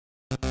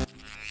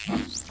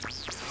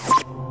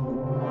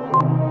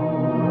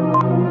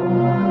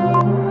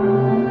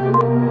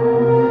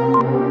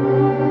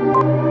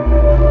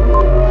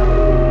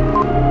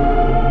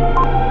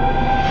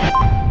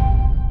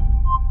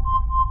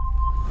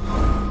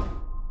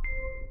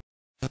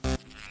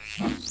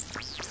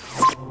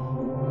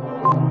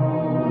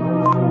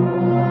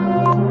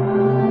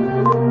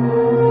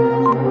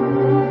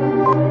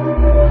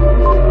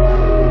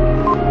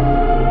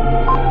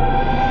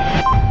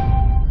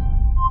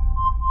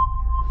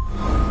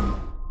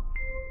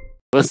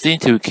Listening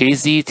to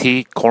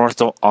KZT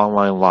Cornerstone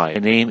Online Live. My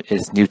name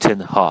is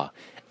Newton Ha.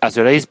 As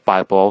today's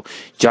Bible,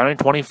 January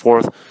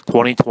 24th,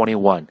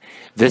 2021.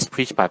 This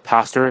preached by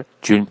Pastor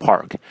June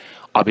Park.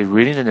 I'll be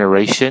reading the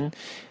narration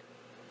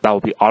that will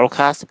be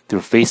autocast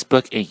through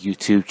Facebook and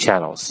YouTube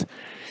channels.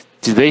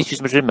 Today's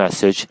Jesus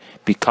message,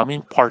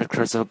 Becoming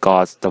Partakers of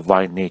God's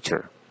Divine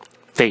Nature.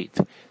 Faith.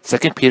 2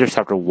 Peter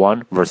chapter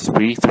 1, verse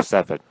 3 through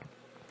 7.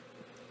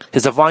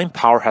 His divine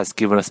power has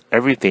given us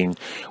everything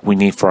we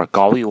need for a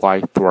godly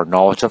life through our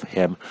knowledge of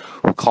Him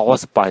who called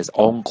us by His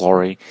own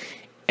glory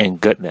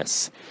and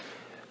goodness.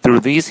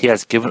 Through these He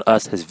has given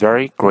us His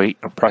very great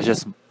and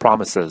precious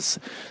promises,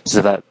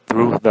 so that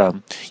through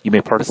them you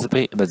may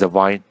participate in the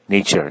divine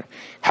nature,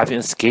 having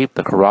escaped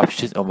the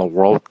corruption in the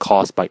world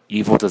caused by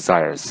evil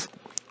desires.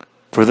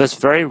 For this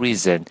very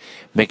reason,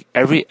 make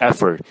every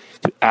effort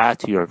to add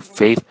to your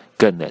faith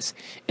goodness,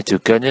 and to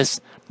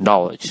goodness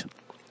knowledge,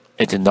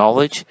 into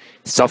knowledge,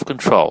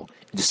 self-control,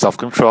 into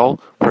self-control,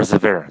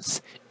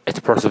 perseverance,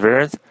 into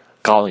perseverance,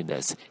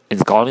 godliness,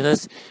 into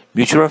godliness,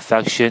 mutual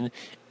affection,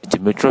 into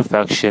mutual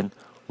affection,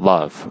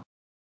 love.